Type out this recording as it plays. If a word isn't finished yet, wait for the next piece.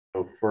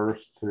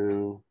first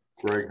to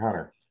Greg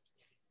Hunter.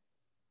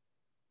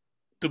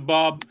 To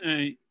Bob,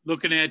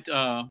 looking at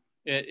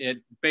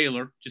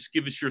Baylor, just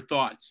give us your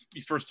thoughts.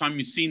 The first time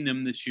you've seen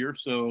them this year,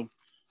 so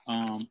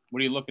what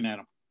are you looking at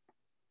them?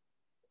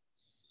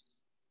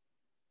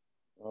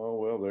 Oh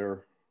well,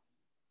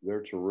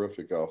 they're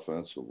terrific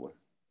offensively,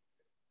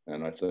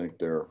 and I think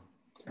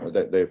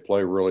they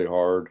play really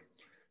hard,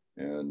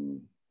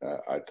 and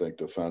I think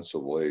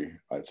defensively,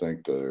 I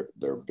think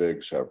their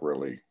bigs have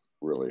really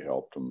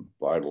helped them.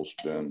 Vital's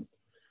been,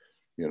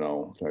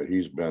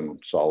 he's been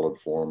solid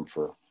for them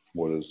for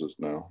what is this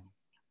now?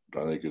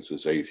 I think it's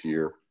his 8th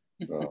year.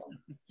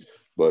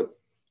 But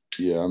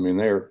yeah, I mean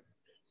they're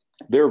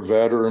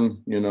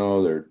veteran. They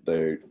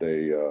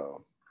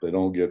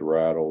don't get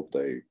rattled.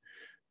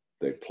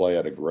 They play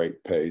at a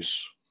great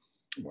pace,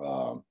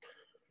 and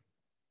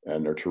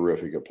they're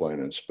terrific at playing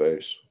in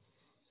space.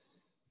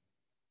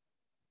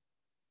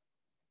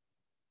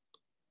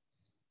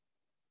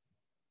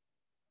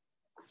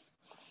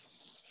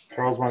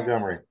 Charles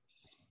Montgomery.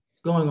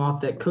 Going off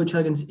that, Coach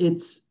Huggins,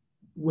 it's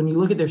when you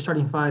look at their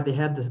starting five, they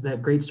had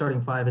that great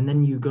starting five, and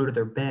then you go to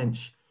their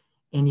bench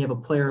and you have a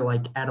player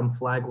like Adam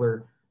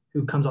Flagler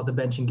who comes off the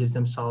bench and gives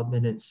them solid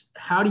minutes.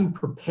 How do you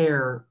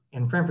prepare?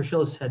 And Fran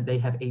Fraschilla said they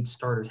have 8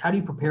 starters. How do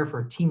you prepare for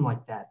a team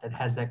like that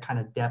has that kind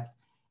of depth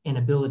and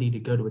ability to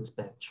go to its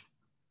bench?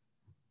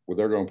 Well,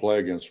 they're going to play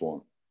against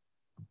one.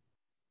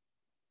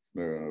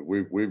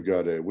 We've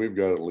got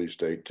at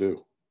least 8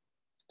 too.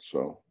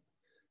 So,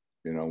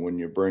 when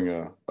you bring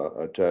a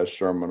Taz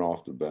Sherman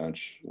off the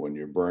bench, when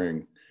you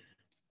bring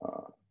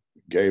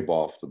Gabe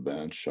off the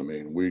bench, I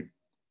mean, we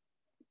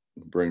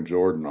bring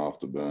Jordan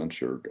off the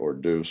bench or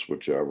Deuce,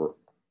 whichever.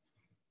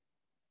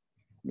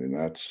 I mean,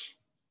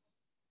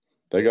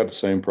 they got the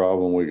same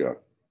problem we got.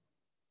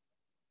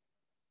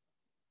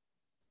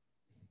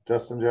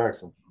 Justin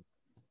Jackson.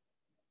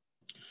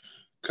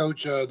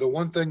 Coach, the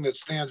one thing that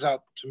stands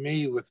out to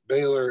me with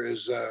Baylor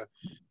is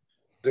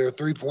their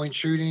 3-point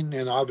shooting,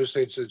 and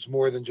obviously it's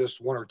more than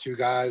just 1 or 2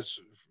 guys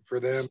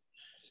for them.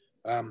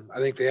 I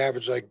think they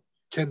average like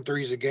 10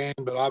 threes a game,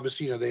 but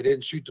obviously, they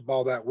didn't shoot the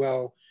ball that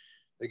well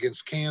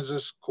against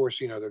Kansas. Of course,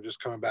 they're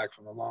just coming back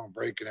from a long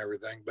break and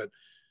everything. But,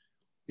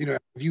 have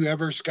you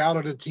ever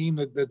scouted a team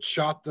that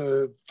shot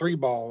the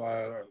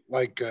 3-ball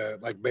like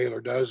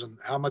Baylor does, and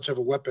how much of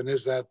a weapon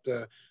is that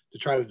to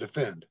try to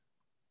defend?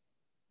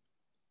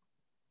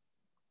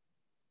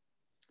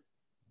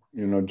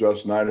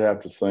 Justin, I'd have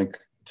to think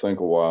a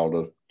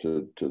while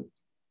to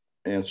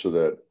answer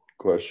that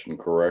question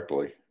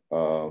correctly.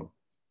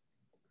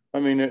 I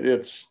mean,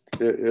 it's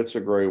a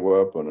great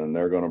weapon, and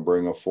they're going to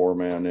bring a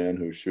 4-man in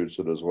who shoots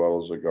it as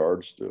well as the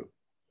guards do.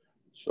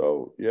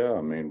 So yeah,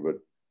 I mean, but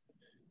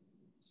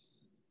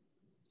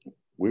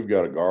we've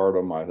got to guard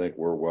them. I think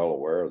we're well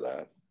aware of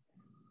that.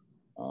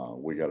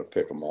 We got to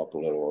pick them up a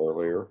little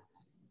earlier,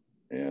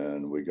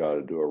 and we got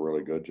to do a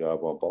really good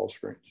job on ball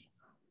screens.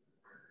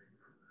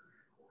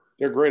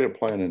 They're great at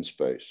playing in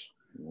space.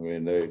 I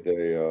mean, they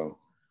do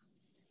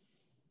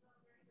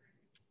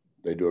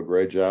a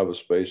great job of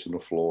spacing the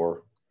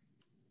floor,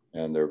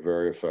 and they're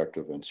very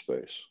effective in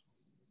space.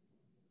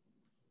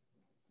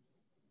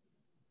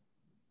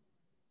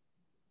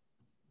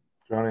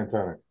 John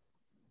Antoniuk.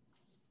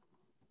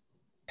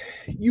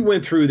 You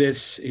went through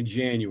this in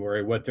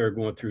January, what they're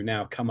going through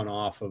now, coming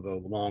off of a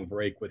long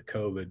break with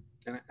COVID.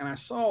 And I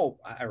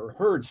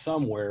heard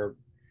somewhere,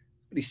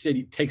 he said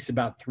it takes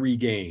about 3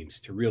 games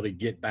to really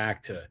get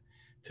back to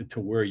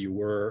where you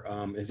were.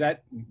 Is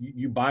that,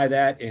 you buy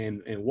that?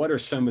 And what are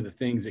some of the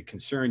things that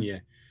concern you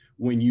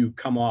when you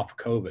come off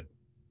COVID?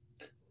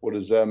 What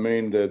does that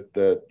mean,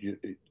 that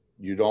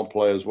you don't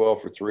play as well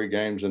for 3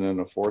 games and in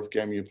the 4th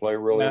game you play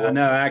really well?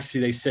 No,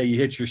 actually they say you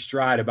hit your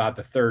stride about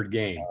the 3rd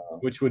game,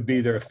 which would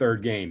be their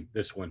 3rd game,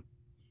 this one.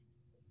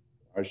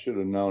 I should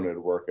have known it'd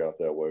work out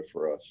that way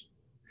for us.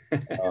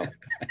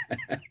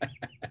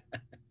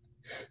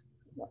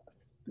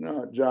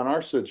 No, John,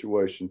 our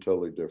situation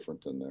totally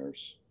different than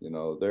theirs. They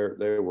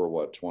were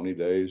what, 20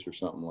 days or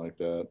something like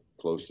that,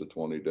 close to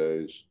 20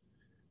 days.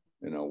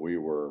 We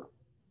were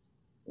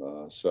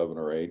 7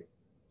 or 8,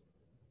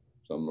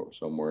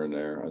 somewhere in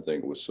there. I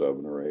think it was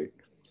 7 or 8.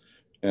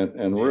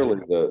 And really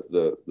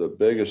the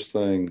biggest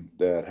thing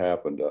that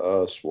happened to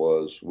us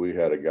was we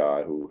had a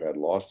guy who had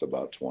lost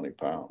about 20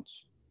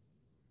 pounds,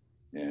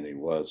 and he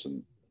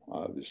wasn't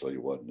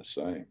the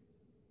same.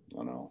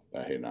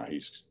 Hey, now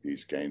he's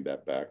gained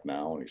that back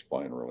now, and he's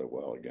playing really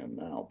well again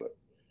now. But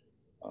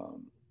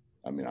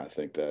I mean, I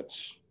think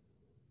that's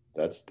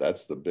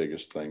the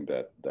biggest thing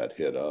that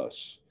hit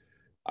us.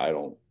 I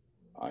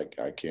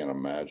can't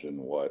imagine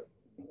what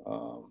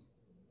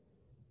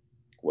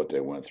they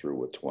went through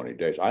with 20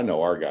 days. I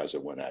know our guys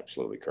that went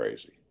absolutely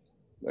crazy.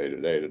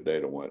 They'd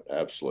have went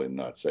absolutely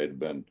nuts. They'd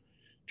been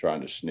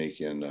trying to sneak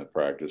in a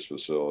practice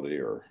facility,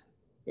 or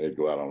they'd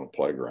go out on a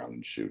playground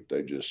and shoot.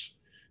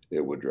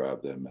 It would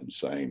drive them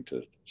insane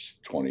to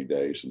 20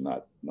 days and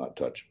not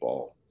touch the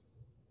ball.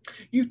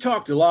 You've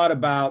talked a lot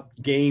about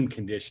game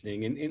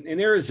conditioning, and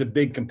there is a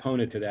big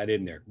component to that,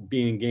 isn't there?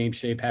 Being in game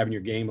shape, having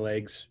your game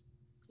legs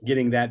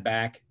getting that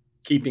back,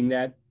 keeping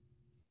that?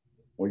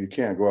 Well, you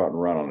can't go out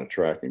and run on a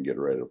track and get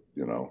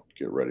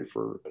ready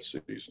for a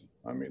season.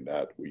 I mean,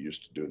 that we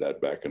used to do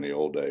that back in the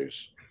old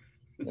days,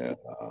 and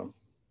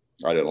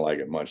I didn't like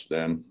it much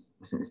then.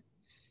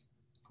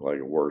 Like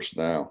it worse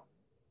now,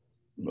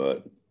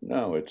 but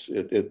no,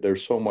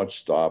 there's so much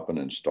stopping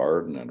and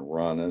starting and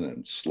running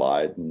and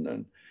sliding,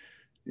 and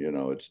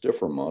it's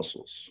different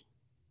muscles.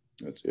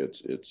 You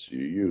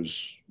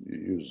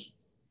use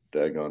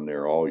daggone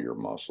near all your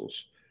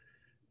muscles.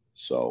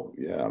 So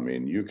yeah, I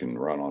mean, you can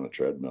run on a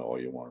treadmill all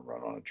you want to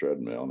run on a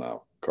treadmill.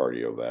 Now,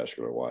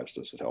 cardiovascular wise,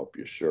 does it help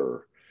you?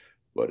 Sure,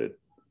 but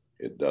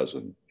it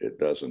doesn't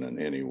in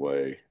any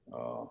way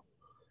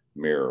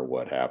mirror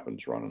what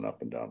happens running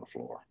up and down the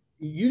floor.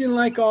 You didn't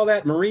like all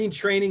that Marine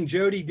training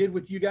Jody did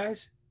with you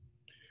guys?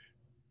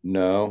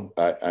 No,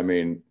 I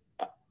mean,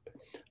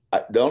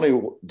 the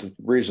only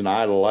reason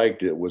I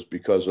liked it was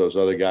because those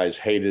other guys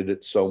hated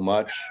it so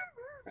much,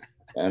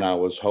 and I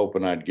was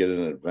hoping I'd get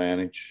an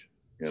advantage,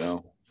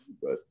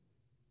 But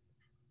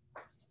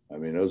I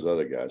mean, those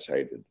other guys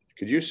hated.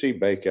 Could you see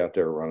Bake out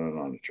there running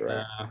on the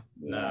track?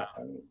 Nah.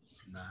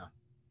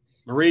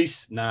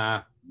 Maurice,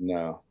 nah.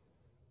 No.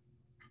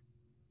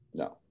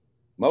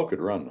 Mo could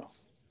run though.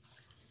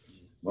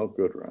 Mo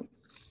could run.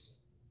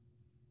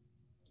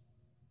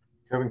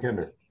 Kevin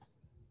Kinder.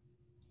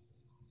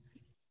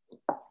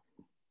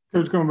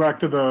 Coach, going back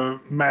to the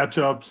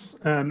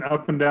matchups and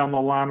up and down the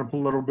lineup a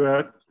little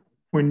bit,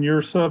 when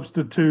you're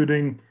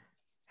substituting,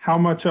 how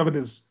much of it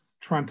is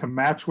trying to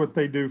match what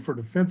they do for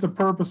defensive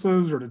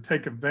purposes or to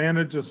take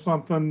advantage of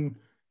something,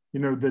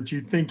 that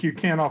you think you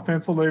can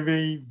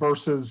offensively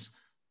versus,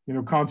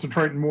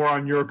 concentrating more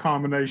on your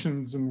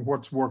combinations and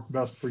what's worked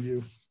best for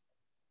you?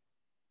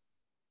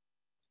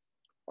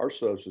 Our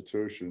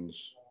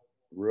substitutions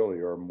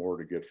really are more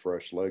to get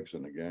fresh legs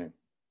in the game,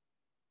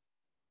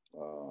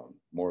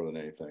 more than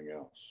anything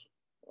else.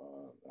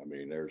 I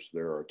mean,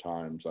 there are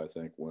times I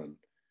think when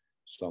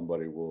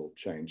somebody will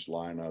change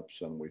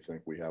lineups and we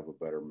think we have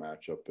a better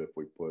matchup if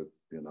we put,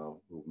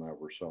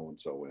 whomever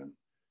so-and-so in.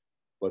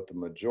 But the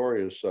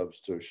majority of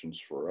substitutions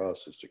for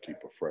us is to keep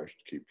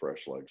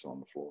fresh legs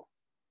on the floor.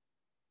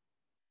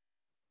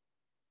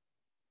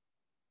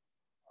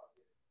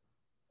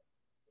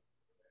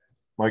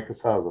 Mike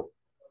Casazza.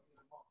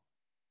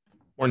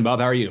 Morning, Bob.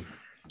 How are you?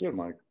 Good,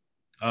 Mike.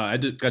 I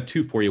just got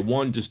two for you.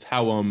 One, just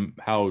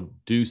how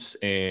Deuce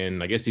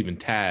and I guess even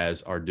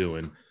Taz are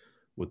doing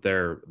with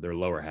their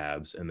lower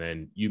halves, and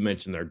then you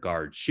mentioned their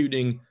guard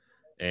shooting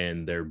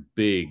and their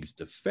bigs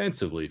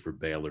defensively for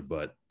Baylor,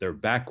 but their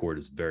backcourt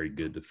is very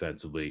good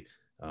defensively.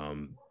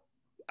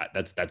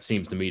 That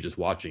seems to me, just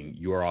watching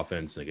your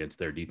offense against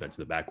their defense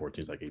in the backcourt,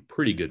 seems like a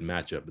pretty good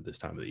matchup at this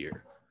time of the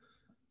year.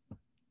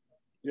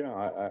 Yeah,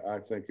 I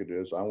think it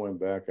is. I went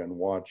back and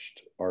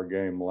watched our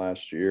game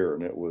last year,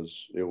 and it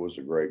was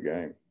a great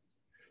game,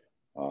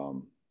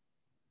 and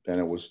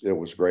it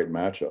was great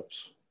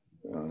matchups,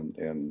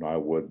 and I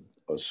would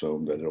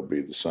assume that it'll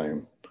be the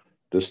same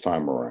this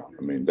time around.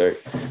 I mean,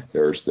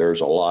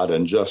 there's a lot,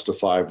 and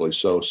justifiably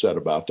so, said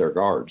about their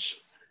guards,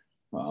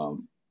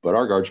 but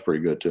our guard's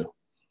pretty good too.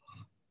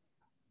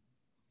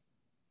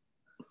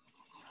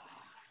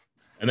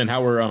 And then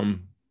how are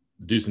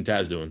Deuce and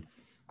Taz doing?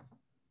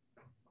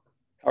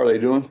 How are they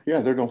doing?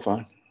 Yeah, they're doing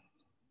fine.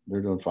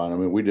 They're doing fine. I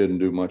mean, we didn't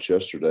do much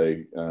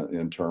yesterday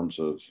in terms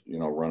of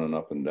running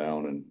up and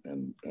down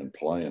and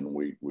playing.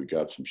 We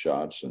got some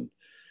shots, and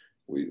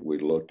we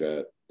looked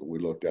at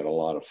a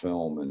lot of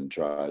film and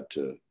tried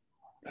to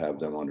have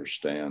them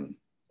understand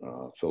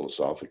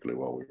philosophically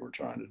what we were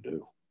trying to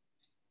do.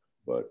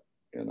 But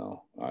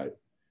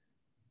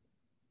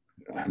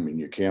I mean,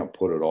 you can't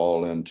put it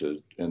all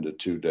into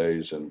 2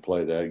 days and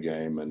play that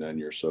game, and then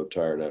you're so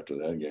tired after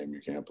that game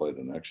you can't play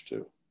the next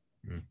two.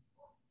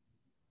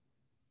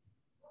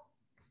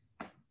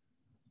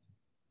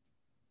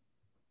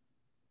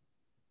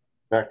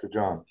 Back to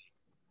John.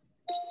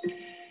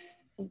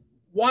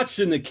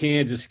 Watching the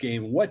Kansas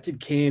game, what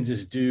did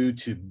Kansas do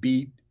to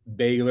beat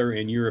Baylor,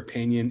 in your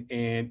opinion?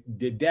 And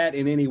did that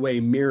in any way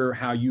mirror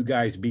how you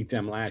guys beat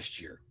them last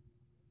year?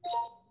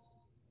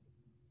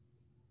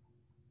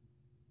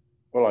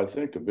 Well, I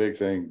think the big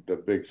thing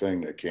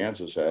that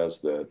Kansas has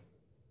that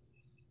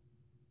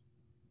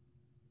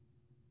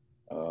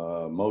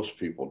most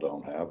people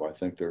don't have. I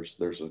think there's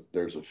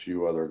a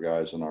few other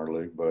guys in our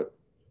league, but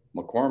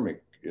McCormick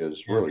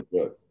is really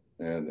good,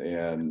 and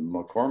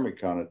McCormick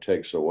kind of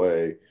takes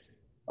away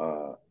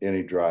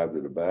any drive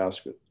to the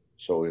basket.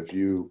 So if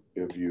you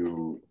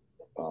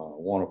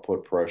want to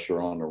put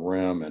pressure on the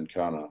rim and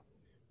kind of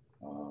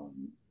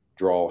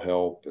draw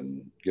help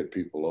and get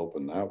people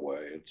open that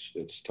way,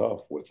 it's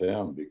tough with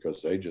him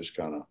because they just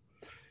kind of,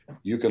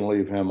 you can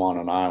leave him on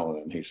an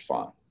island and he's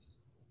fine.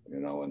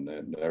 And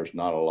then there's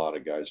not a lot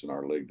of guys in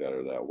our league that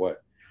are that way.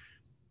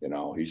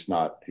 He's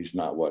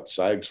not what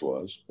Sags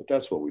was, but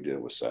that's what we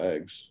did with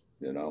Sags.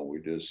 We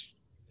just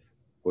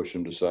push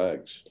him to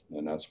Sags,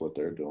 and that's what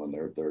they're doing.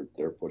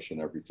 They're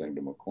pushing everything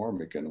to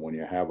McCormick, and when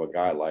you have a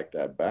guy like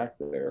that back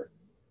there,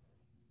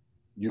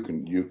 you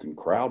can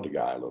crowd the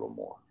guy a little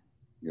more.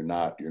 you're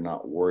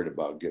not worried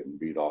about getting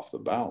beat off the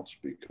bounce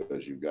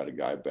because you've got a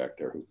guy back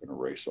there who can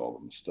erase all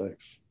the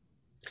mistakes.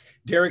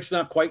 Derek's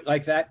not quite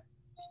like that.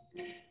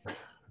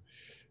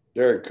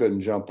 Derek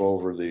couldn't jump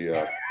over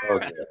the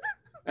target.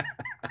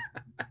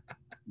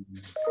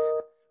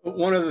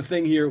 One other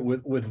thing here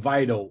with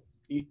Vital,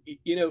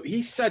 you know,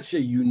 he's such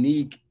a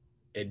unique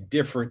and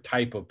different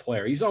type of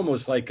player. He's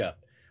almost like a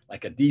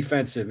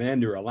defensive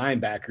end or a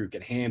linebacker who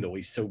can handle.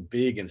 He's so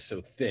big and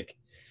so thick.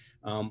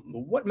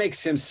 What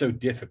makes him so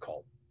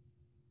difficult?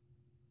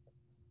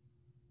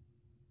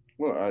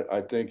 Well, I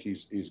think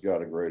he's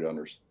got a great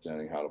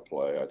understanding how to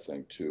play. I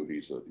think too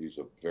he's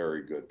a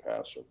very good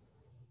passer.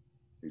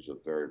 He's a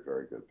very,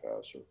 very good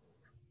passer.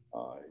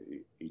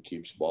 He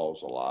keeps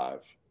balls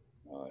alive.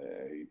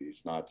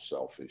 He's not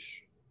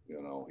selfish.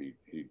 You know,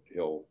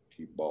 he'll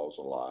keep balls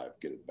alive,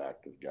 get it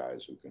back to the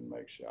guys who can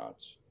make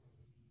shots.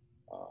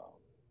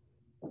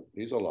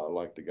 He's a lot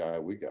like the guy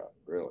we got,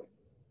 really.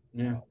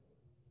 Yeah.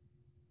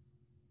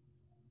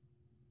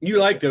 You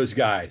like those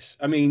guys.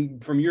 I mean,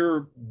 from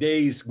your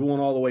days going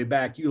all the way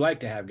back, you like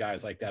to have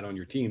guys like that on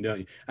your team, don't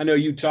you? I know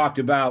you talked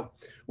about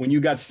when you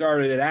got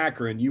started at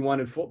Akron, you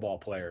wanted football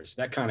players,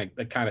 that kind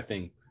of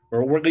thing,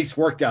 or at least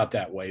worked out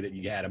that way that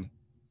you had them.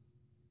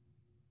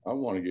 I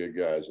want to get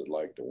guys that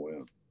like to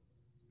win,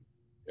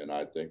 and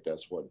I think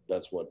that's what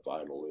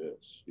Vital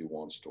is. He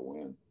wants to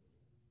win.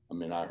 I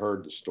mean, I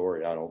heard the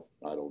story. I don't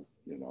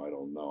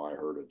know. I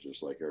heard it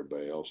just like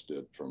everybody else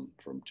did from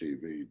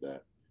TV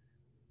that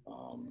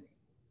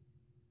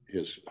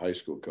his high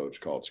school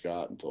coach called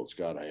Scott and told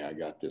Scott, "Hey, I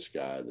got this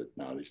guy that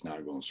now he's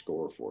not going to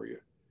score for you,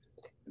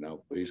 you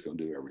know, but he's going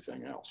to do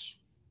everything else."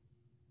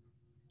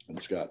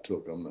 And Scott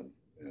took him,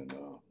 and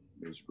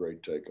it was a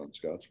great take on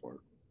Scott's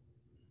part.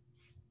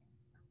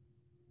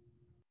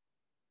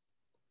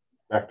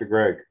 Back to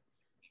Greg.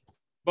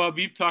 Bob,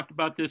 you've talked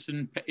about this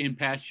in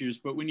past years,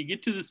 but when you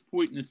get to this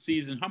point in the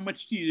season, how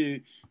much do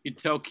you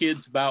tell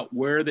kids about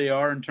where they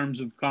are in terms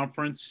of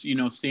conference, you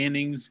know,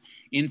 standings,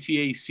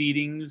 NCAA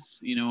seedings?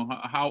 You know,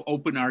 how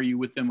open are you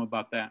with them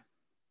about that?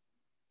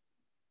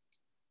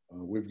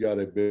 We've got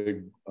a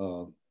big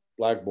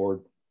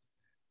blackboard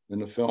in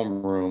the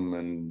film room,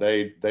 and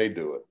they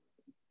do it.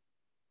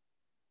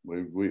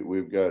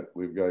 We've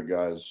got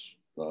guys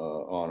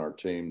on our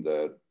team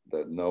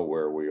that know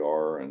where we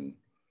are and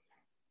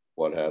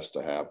what has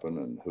to happen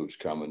and who's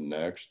coming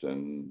next,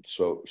 and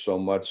so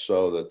much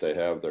so that they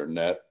have their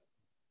net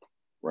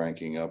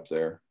ranking up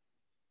there.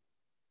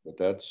 But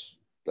that's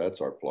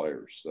our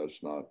players.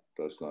 That's not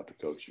the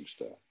coaching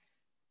staff.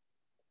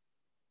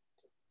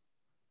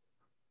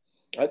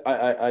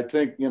 I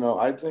think, you know,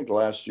 I think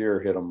last year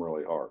hit them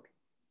really hard.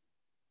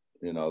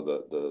 You know,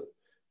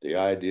 the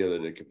idea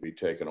that it could be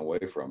taken away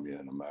from you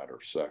in a matter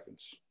of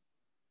seconds.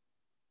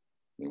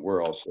 I mean,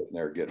 we're all sitting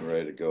there getting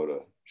ready to go to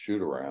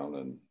shoot around,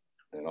 and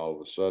all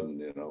of a sudden,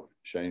 you know,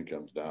 Shane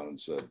comes down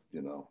and said,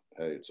 you know,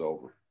 "Hey, it's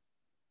over.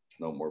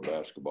 No more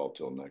basketball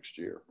till next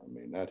year." I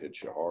mean, that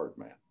hits you hard,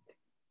 man.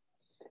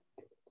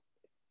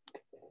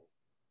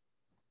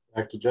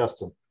 Back to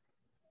Justin.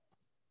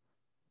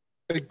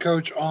 Big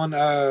coach on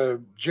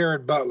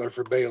Jared Butler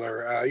for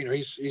Baylor. You know,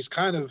 he's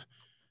kind of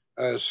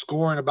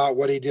scoring about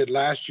what he did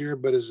last year,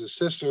 but his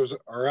assists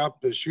are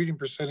up, his shooting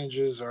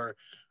percentages are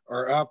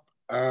up.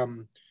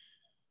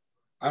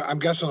 I'm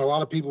guessing a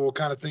lot of people will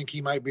kind of think he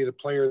might be the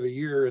player of the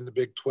year in the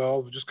Big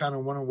 12. Just kind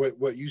of wondering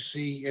what you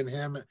see in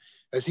him.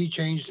 Has he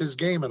changed his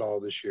game at all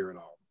this year at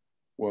all?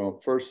 Well,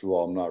 first of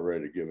all, I'm not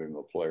ready to give him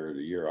a player of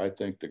the year. I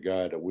think the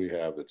guy that we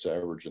have that's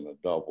averaging a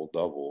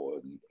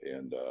double-double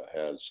and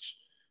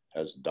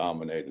has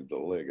dominated the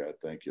league, I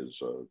think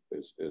is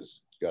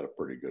got a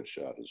pretty good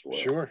shot as well.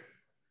 Sure.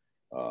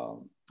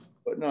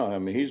 But no, I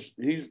mean,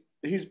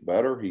 he's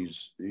better.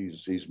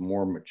 He's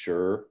more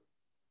mature.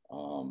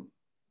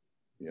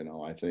 You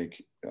know, I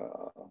think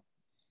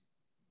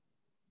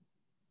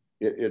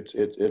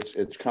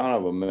it's kind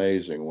of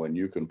amazing when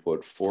you can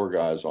put four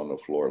guys on the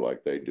floor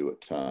like they do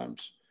at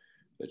times.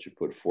 That you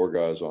put four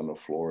guys on the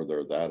floor,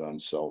 they're that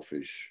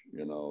unselfish.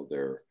 You know,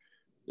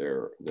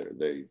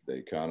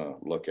 they kind of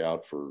look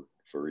out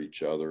for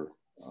each other,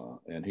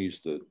 and he's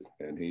the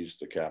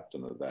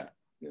captain of that.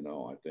 You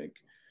know, I think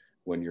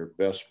when your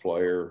best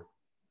player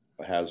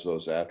has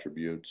those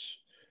attributes,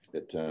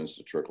 it tends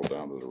to trickle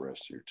down to the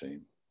rest of your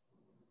team.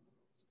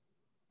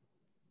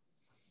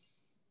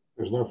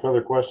 There's no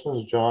further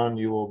questions. John,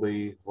 you will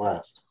be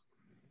last.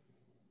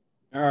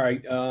 All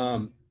right.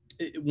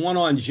 One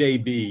on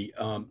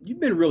JB. You've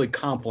been really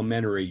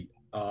complimentary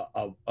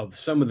of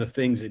some of the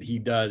things that he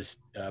does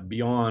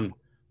beyond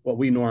what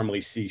we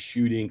normally see,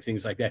 shooting,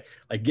 things like that,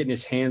 like getting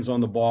his hands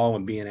on the ball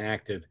and being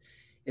active.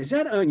 Is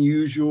that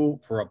unusual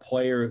for a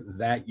player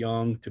that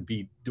young to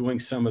be doing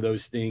some of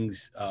those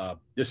things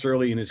this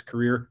early in his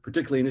career,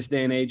 particularly in this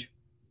day and age?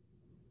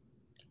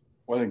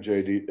 Well, I think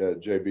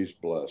JB's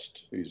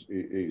blessed.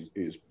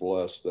 He's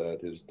blessed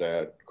that his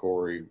dad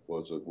Corey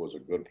was a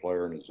good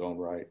player in his own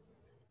right.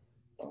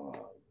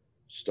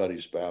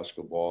 Studies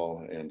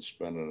basketball and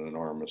spent an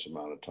enormous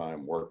amount of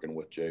time working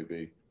with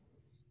JB.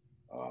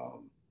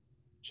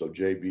 So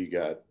JB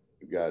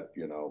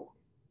you know,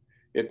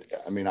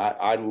 I mean,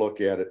 I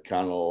look at it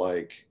kind of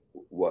like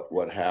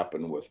what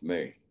happened with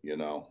me, you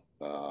know.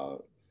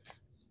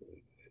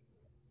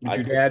 With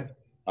your dad?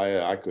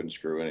 I couldn't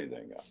screw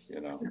anything up,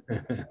 you know.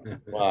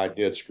 Well, I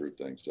did screw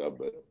things up,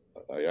 but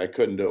I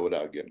couldn't do it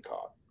without getting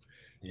caught.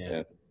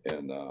 Yeah.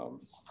 And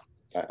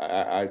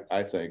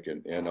I think,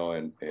 and you know,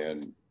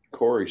 and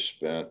Corey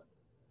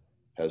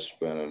has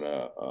spent an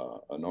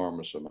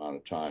enormous amount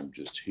of time,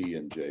 just he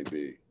and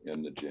JB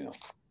in the gym,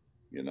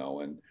 you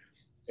know,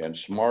 and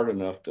smart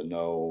enough to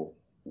know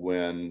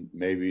when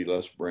maybe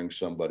let's bring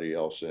somebody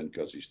else in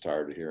because he's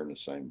tired of hearing the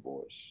same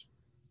voice,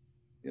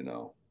 you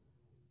know.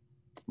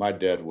 My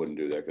dad wouldn't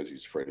do that because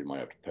he's afraid he might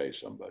have to pay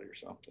somebody or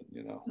something,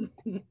 you know.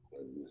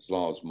 As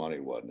long as money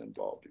wasn't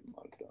involved, he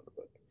might have done it.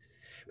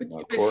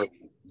 But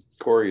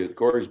Corey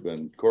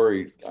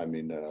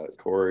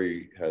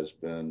has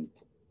been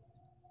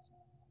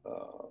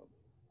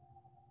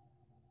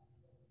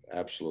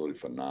absolutely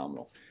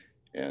phenomenal.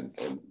 And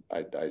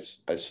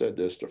I said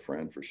this to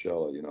Fran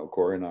Frischella, you know,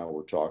 Corey and I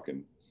were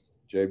talking.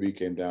 JB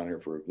came down here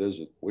for a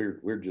visit.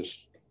 We're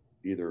just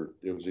it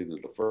was either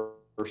the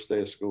first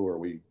day of school or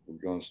we were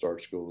going to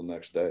start school the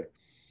next day.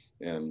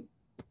 And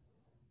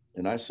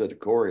I said to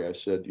Corey, I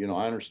said, you know,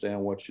 I understand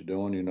what you're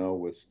doing, you know,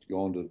 with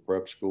going to the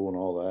prep school and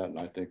all that. And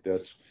I think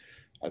that's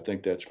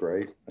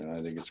great. And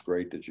I think it's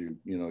great that you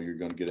know, you're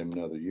going to get him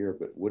another year,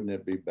 but wouldn't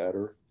it be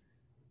better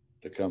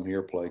to come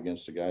here, play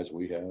against the guys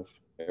we have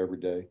every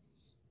day,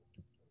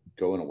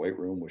 go in a weight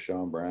room with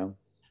Sean Brown?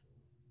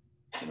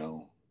 You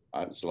know,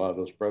 a lot of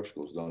those prep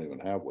schools don't even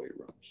have weight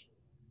rooms,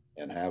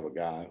 and have a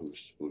guy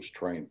who's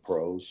trained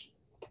pros,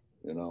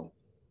 you know,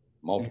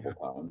 multiple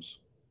times.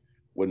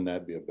 Wouldn't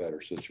that be a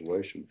better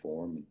situation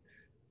for him?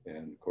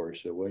 And Corey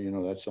said, well, you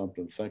know, that's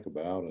something to think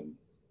about. And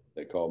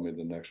they called me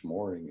the next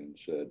morning and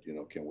said, you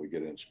know, can we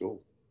get in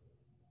school?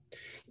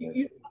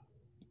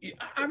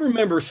 I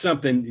remember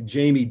something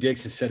Jamie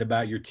Dixon said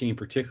about your team,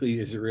 particularly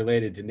as it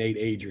related to Nate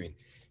Adrian.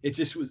 It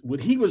just was when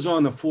he was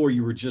on the floor,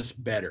 you were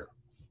just better.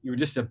 You were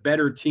just a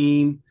better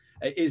team.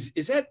 Does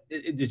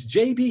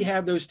JB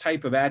have those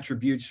type of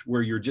attributes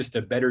where you're just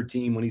a better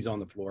team when he's on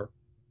the floor?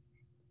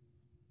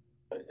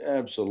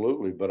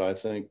 Absolutely. But I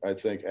think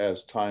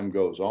as time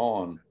goes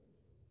on,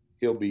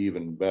 he'll be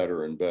even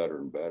better and better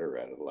and better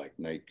at it, like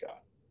Nate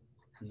got.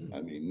 Mm-hmm.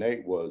 I mean,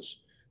 Nate was,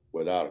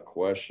 without a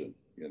question,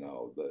 you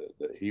know,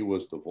 he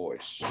was the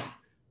voice,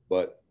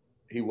 but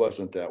he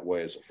wasn't that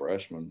way as a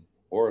freshman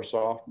or a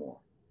sophomore.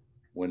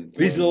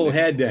 He's a little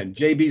ahead then.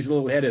 JB's a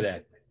little ahead of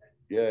that.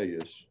 Yeah, he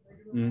is.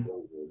 Mm-hmm. Yeah,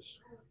 he is.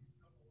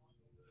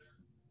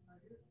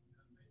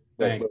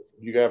 But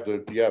you have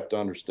to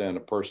understand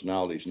the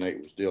personalities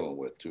Nate was dealing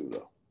with too,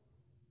 though.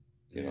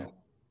 You know.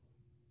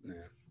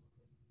 Yeah.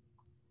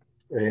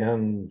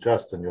 And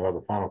Justin, you'll have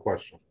the final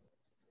question.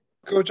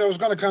 Coach, I was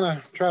going to kind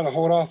of try to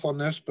hold off on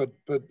this, but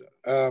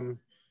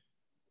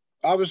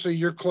obviously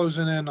you're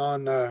closing in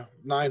on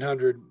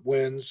 900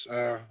 wins.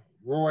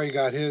 Roy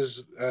got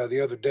his the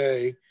other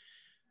day,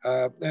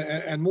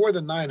 and more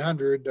than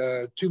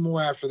 900. Two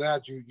more after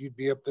that, you'd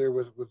be up there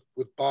with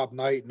Bob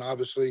Knight, and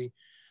obviously,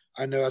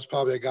 I know that's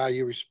probably a guy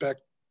you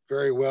respect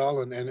very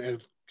well, and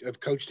have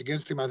coached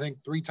against him, I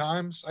think 3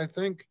 times. I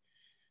think.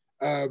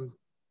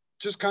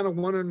 Just kind of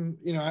wondering,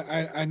 you know,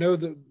 I know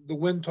the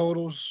win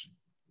totals.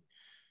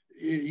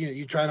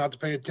 You try not to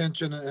pay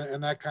attention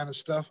and that kind of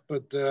stuff,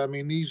 but I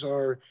mean, these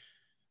are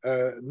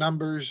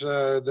numbers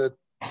that,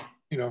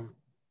 you know,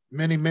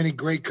 many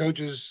great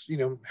coaches, you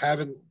know,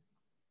 haven't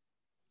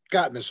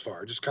gotten this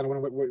far. Just kind of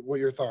wondering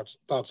what your thoughts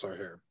are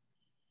here.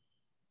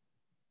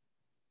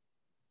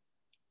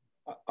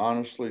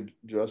 Honestly,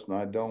 Justin,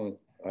 I don't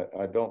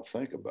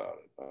think about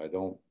it. I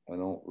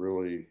don't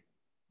really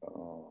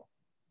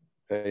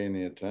pay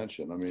any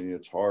attention. I mean,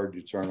 it's hard.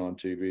 You turn on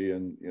TV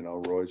and, you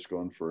know, Roy's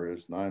going for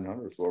his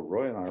 900th. Well,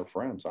 Roy and I are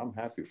friends. I'm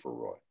happy for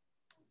Roy.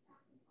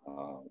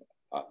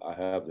 I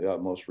have the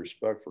utmost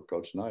respect for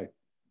Coach Knight.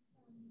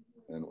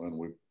 And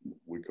when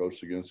we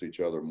coached against each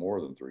other more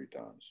than 3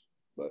 times.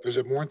 But is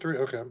it more than 3?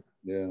 Okay.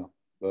 Yeah.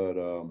 But,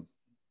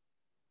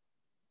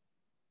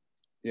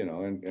 you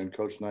know, and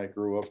Coach Knight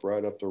grew up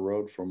right up the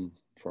road from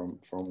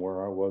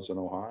where I was in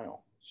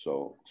Ohio.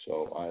 So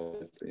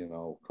you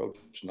know,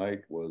 Coach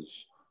Knight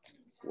was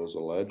a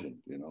legend,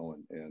 you know,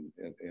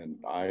 and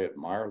I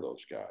admire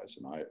those guys,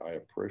 and I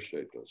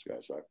appreciate those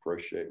guys. I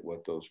appreciate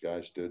what those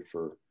guys did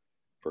for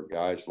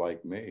guys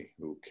like me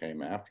who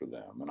came after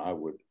them. And I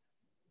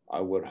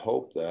would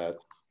hope that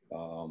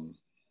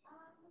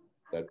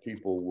that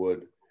people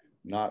would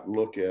not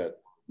look at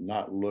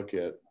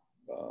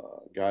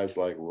guys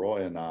like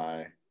Roy and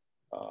I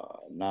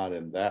not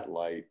in that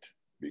light,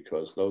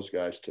 because those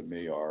guys to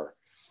me are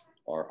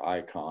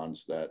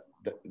icons. That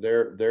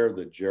they're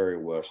the Jerry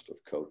West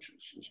of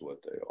coaches is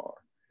what they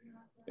are.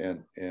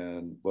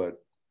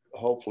 But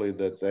hopefully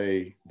that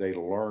they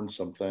learn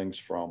some things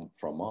from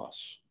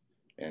us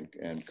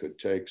and could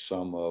take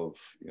some of,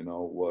 you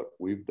know, what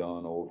we've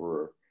done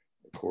over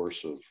the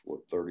course of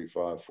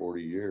 35,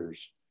 40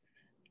 years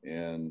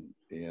and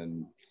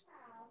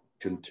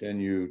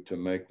continue to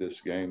make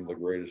this game the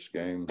greatest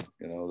game,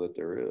 you know, that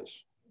there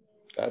is.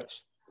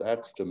 That's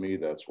to me,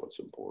 that's what's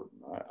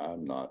important.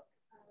 I'm not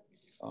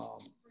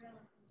all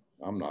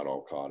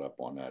caught up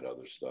on that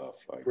other stuff.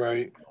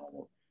 Right.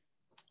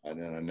 I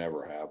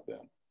never have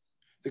been.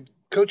 Did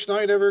Coach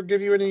Knight ever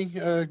give you any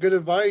good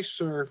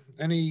advice or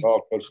any?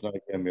 Oh, Coach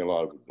Knight gave me a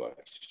lot of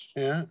advice.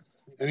 Yeah.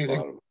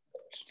 Anything?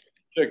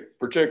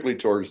 Particularly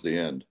towards the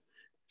end.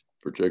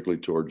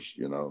 Particularly towards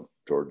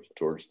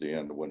the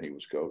end when he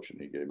was coaching,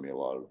 he gave me a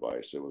lot of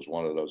advice. It was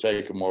one of those,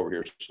 hey, come over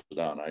here, sit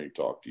down, I need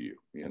to talk to you,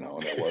 you know,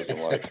 and it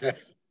wasn't like,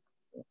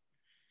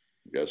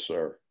 yes,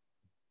 sir.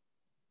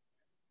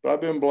 But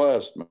I've been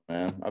blessed,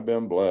 man. I've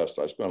been blessed.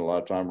 I spent a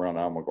lot of time around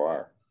Al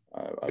McGuire.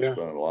 I spent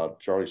a lot.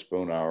 Charlie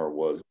Spoonhour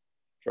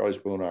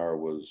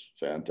was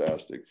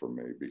fantastic for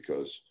me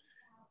because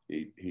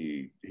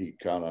he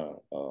kind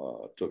of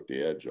took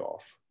the edge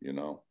off, you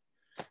know.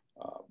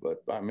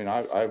 But I mean,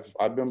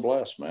 I've been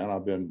blessed, man.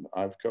 I've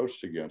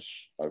spent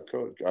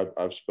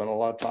a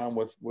lot of time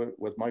with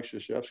Mike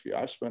Krzyzewski.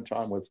 I've spent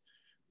time with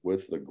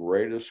the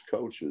greatest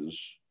coaches,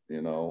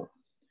 you know.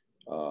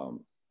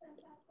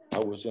 I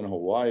was in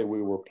Hawaii.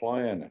 We were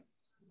playing.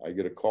 I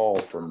get a call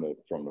from the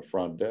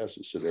front desk.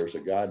 It said, "There's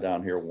a guy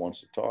down here who wants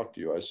to talk to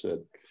you." I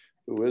said,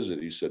 "Who is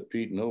it?" He said,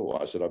 "Pete Newell."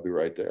 I said, "I'll be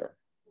right there."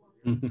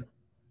 You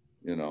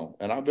know,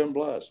 and I've been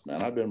blessed,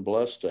 man. I've been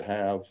blessed to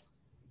have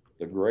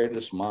the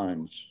greatest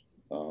minds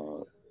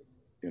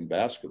in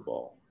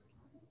basketball,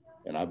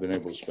 and I've been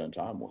able to spend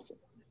time with them.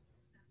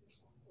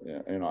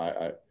 Yeah, you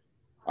know,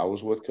 I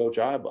was with Coach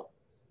Iba.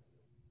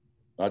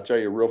 I'll tell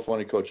you a real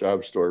funny Coach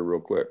Iba story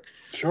real quick.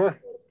 Sure.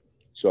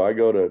 So I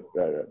go to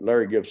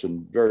Larry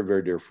Gibson, very,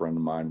 very dear friend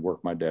of mine,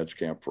 worked my dad's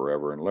camp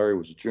forever. And Larry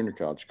was a junior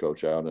college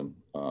coach out in,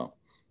 I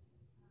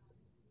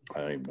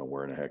don't even know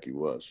where in the heck he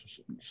was,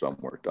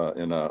 somewhere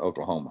in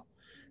Oklahoma.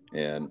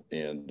 And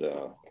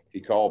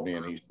he called me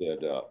and he said,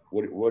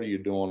 what are you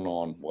doing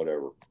on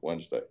whatever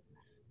Wednesday?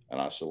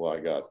 And I said, well, I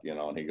got, you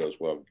know, and he goes,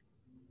 well,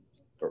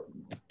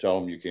 tell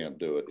him you can't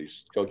do it.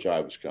 Coach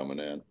Iva's coming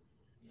in.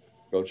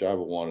 Coach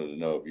Iva wanted to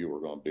know if you were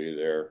going to be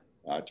there.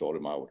 I told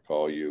him I would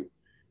call you.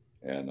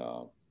 And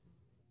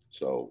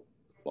so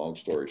long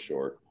story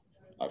short,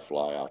 I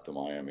fly out to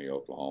Miami,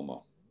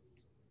 Oklahoma,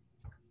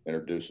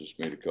 introduces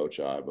me to Coach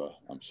Iva.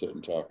 I'm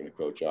sitting talking to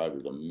Coach Iva.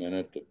 The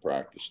minute the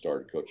practice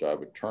started, Coach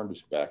Iva turned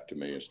his back to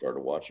me and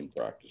started watching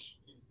practice.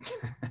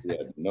 He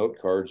had note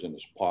cards in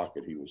his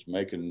pocket. He was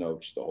making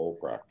notes the whole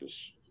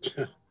practice.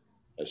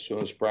 As soon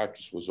as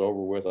practice was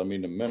over with, I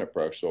mean, the minute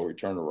practice over, he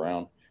turned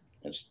around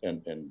and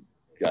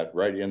got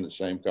right in the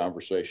same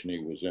conversation he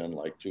was in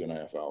like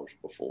 2.5 hours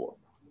before.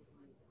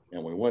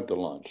 And we went to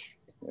lunch,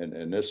 and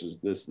I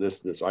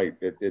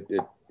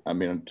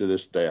mean, to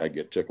this day, I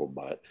get tickled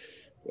by it.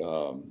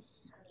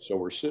 So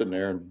we're sitting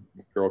there, and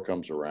the girl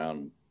comes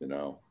around, you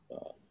know,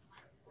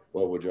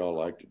 what would y'all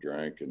like to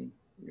drink? And,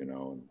 you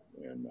know,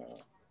 and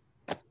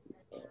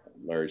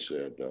Larry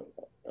said,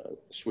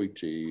 sweet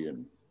tea,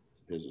 and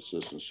his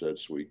assistant said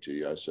sweet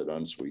tea. I said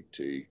unsweet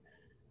tea.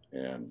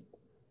 And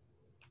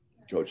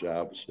Coach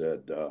Alba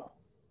said,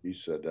 he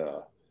said,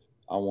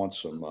 I want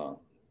some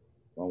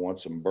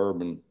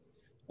bourbon,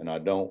 and I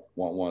don't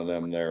want one of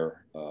them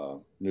there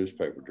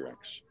newspaper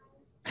drinks.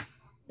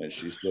 And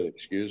she said,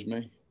 excuse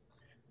me?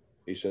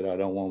 He said, I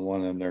don't want one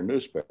of them there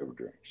newspaper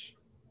drinks.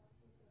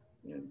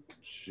 And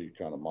she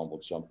kind of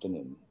mumbled something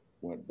and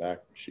went back.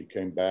 She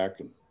came back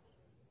and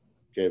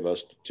gave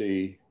us the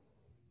tea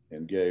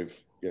and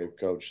gave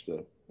Coach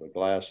the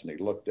glass, and he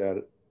looked at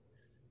it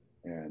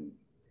and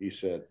he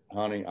said,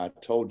 honey, I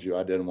told you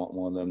I didn't want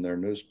one of them there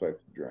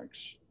newspaper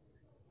drinks.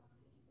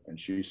 And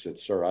she said,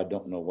 sir, I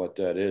don't know what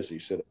that is. He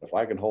said, if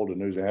I can hold I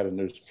had a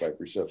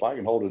newspaper. He said, if I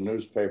can hold a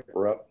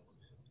newspaper up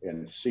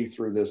and see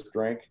through this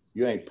drink,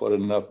 you ain't put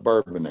enough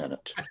bourbon in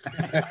it.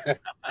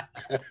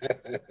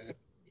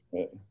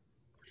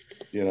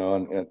 You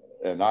know,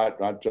 and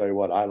I tell you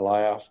what, I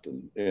laughed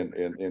and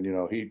you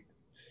know,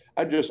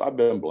 I've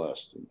been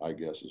blessed, I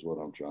guess is what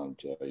I'm trying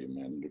to tell you,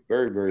 man.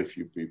 Very, very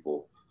few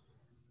people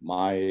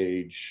my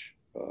age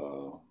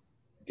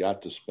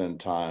got to spend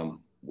time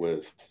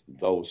with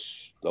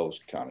those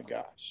kind of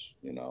guys,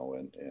 you know,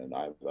 and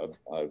I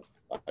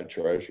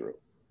treasure it.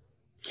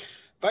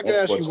 If I could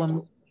ask you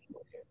one,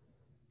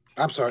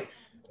 I'm sorry.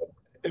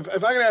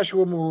 If I could ask you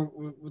one more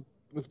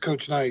with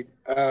Coach Knight,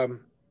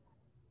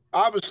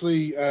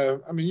 obviously, I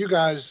mean, you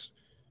guys,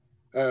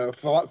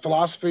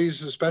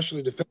 philosophies,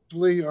 especially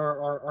defensively,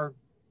 are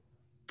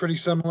pretty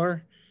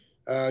similar.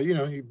 You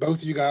know,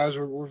 both of you guys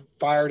were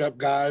fired up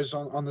guys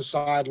on the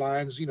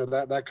sidelines, you know,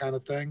 that kind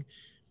of thing.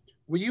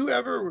 Were you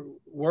ever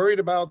worried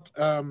about,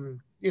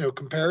 you know,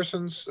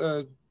 comparisons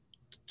to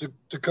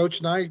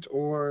Coach Knight,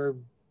 or,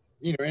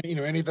 you know,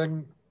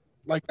 anything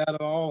like that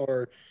at all?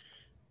 Or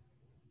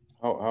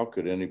how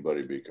could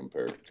anybody be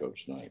compared to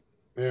Coach Knight?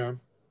 Yeah,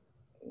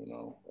 you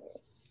know,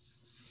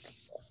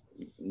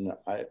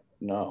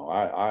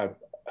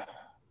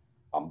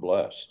 I'm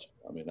blessed.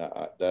 I mean,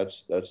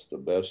 that's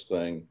the best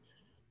thing,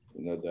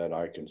 you know, that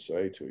I can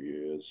say to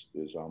you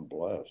is I'm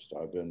blessed.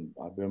 I've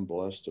been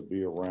blessed to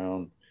be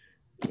around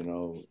you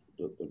know,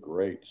 the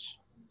greats.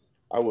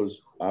 I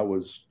was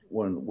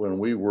when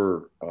we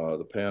were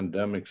the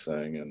pandemic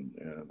thing,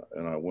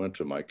 and I went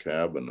to my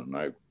cabin,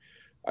 and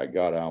I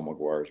got Al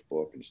McGuire's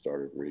book and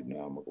started reading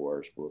Al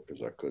McGuire's book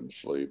because I couldn't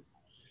sleep.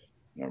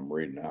 And I'm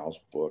reading Al's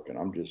book, and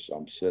I'm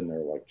sitting there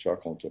like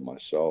chuckling to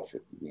myself,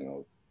 you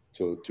know,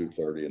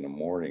 2:30 in the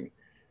morning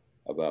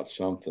about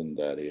something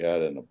that he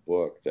had in a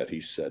book that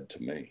he said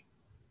to me.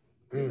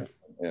 Mm.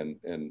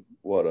 And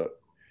what a,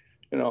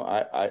 you know,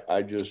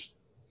 I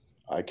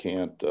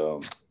can't. I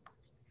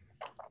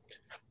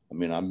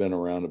mean, I've been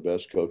around the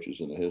best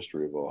coaches in the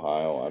history of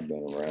Ohio. I've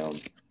been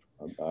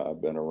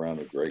around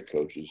the great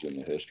coaches in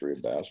the history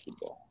of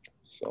basketball.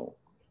 So,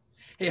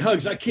 Hey,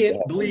 Hugs, I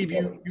can't believe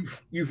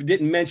you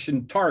didn't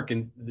mention Tark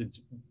and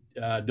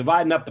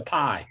dividing up the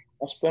pie.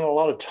 I spent a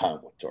lot of time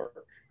with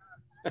Tark.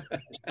 I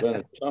spent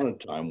a ton of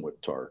time with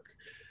Tark.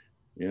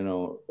 You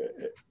know,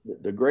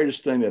 the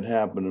greatest thing that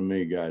happened to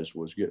me, guys,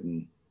 was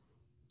getting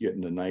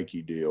the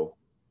Nike deal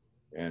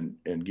and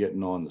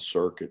getting on the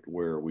circuit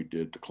where we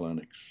did the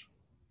clinics.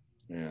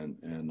 And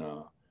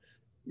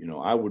you know,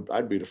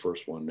 I'd be the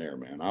first one there,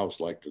 man. I was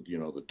like the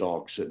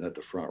dog sitting at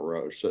the front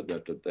row, sitting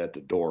at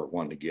the door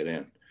wanting to get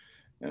in.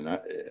 And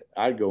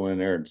I'd go in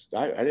there and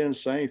I didn't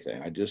say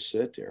anything. I just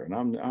sit there, and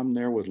I'm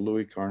there with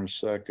Louis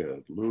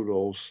Carnesecca, Lute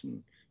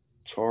Olson,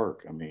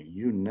 Tark. I mean,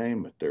 you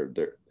name it.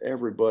 They're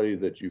everybody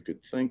that you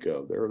could think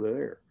of. They're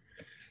there,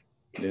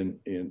 and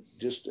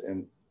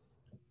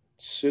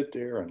sit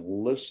there and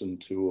listen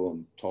to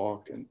them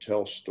talk and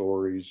tell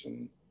stories.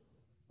 And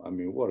I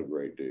mean, what a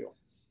great deal.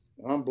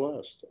 And I'm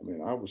blessed. I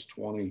mean, I was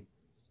in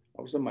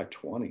my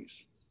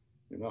 20s.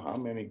 You know, how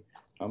many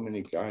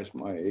guys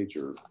my age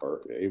are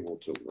able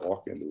to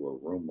walk into a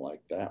room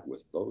like that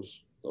with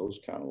those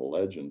kind of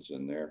legends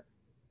in there?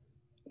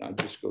 And I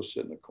just go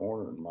sit in the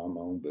corner and mind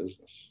my own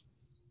business.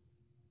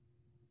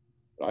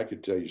 But I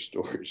could tell you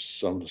stories,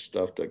 some of the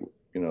stuff that,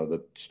 you know,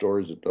 the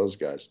stories that those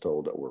guys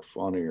told that were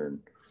funnier,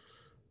 and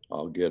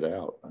I'll get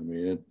out. I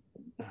mean,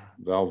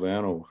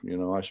 Valvano, you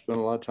know, I spent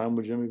a lot of time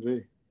with Jimmy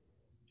V.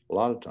 A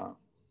lot of time.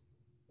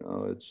 You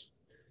know, it's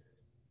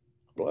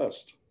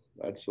blessed.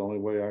 That's the only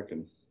way I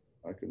can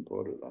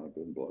put it. I've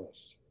been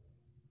blessed.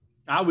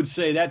 I would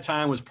say that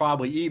time was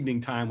probably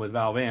evening time with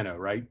Valvano,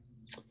 right?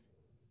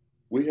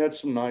 We had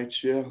some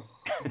nights, yeah.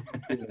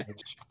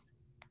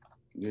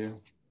 Yeah.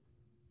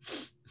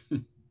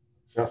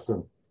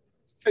 Justin.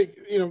 Hey,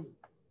 you know,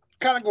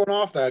 kind of going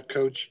off that,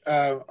 Coach,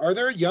 are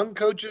there young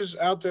coaches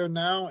out there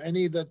now,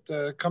 any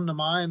that come to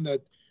mind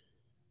that,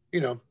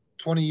 you know,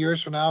 20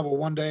 years from now will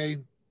one day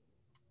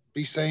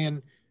be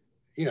saying,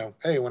 you know,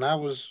 hey, when I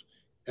was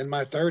in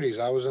my 30s,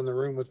 I was in the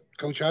room with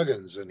Coach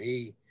Huggins, and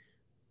he,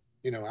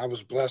 you know, I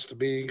was blessed to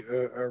be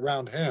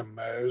around him.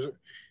 Is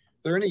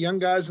there any young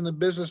guys in the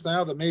business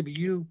now that maybe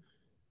you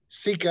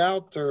seek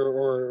out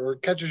or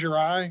catches your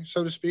eye,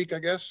 so to speak, I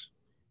guess?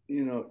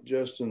 You know,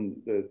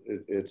 Justin,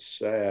 it's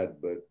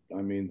sad, but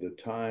I mean, the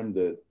time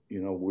that,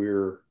 you know,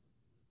 we're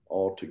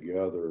all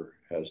together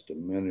has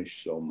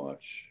diminished so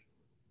much.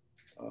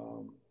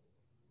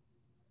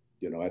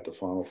 You know, at the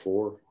Final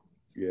Four,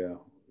 yeah,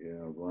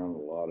 around a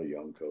lot of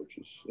young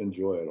coaches,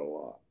 enjoy it a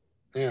lot.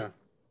 Yeah.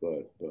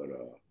 But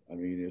I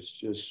mean, it's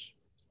just,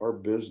 our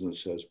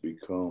business has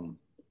become,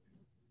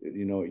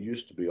 you know, it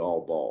used to be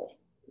all ball.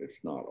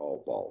 It's not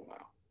all ball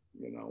now.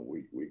 You know,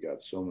 we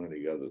got so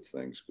many other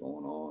things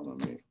going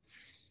on. I mean,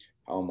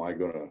 how am I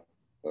going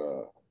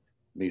to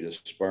meet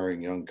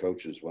aspiring young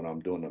coaches when I'm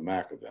doing the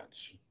MAC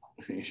events?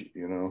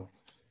 You know,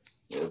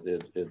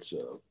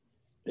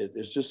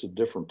 it's just a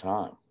different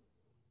time.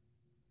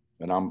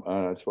 And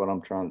that's what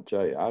I'm trying to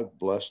tell you. I'm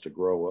blessed to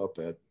grow up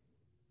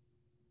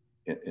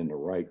in the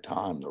right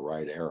time, the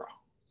right era.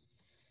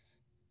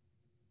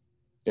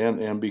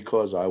 And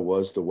because I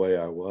was the way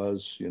I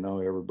was, you know,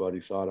 everybody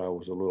thought I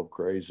was a little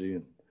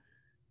crazy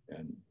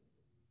and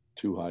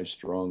too high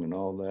strung and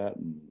all that.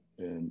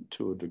 And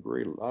to a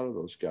degree, a lot of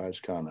those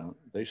guys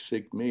they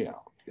seek me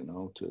out, you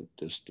know, to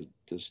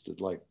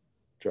like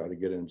try to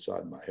get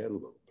inside my head a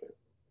little bit,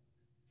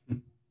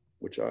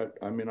 which I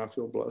mean, I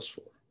feel blessed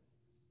for.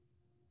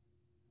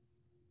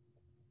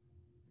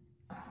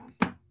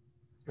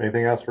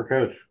 Anything else for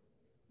Coach?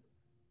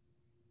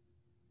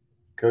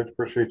 Coach,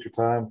 appreciate your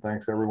time.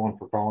 Thanks everyone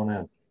for calling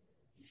in.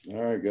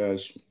 All right,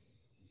 guys.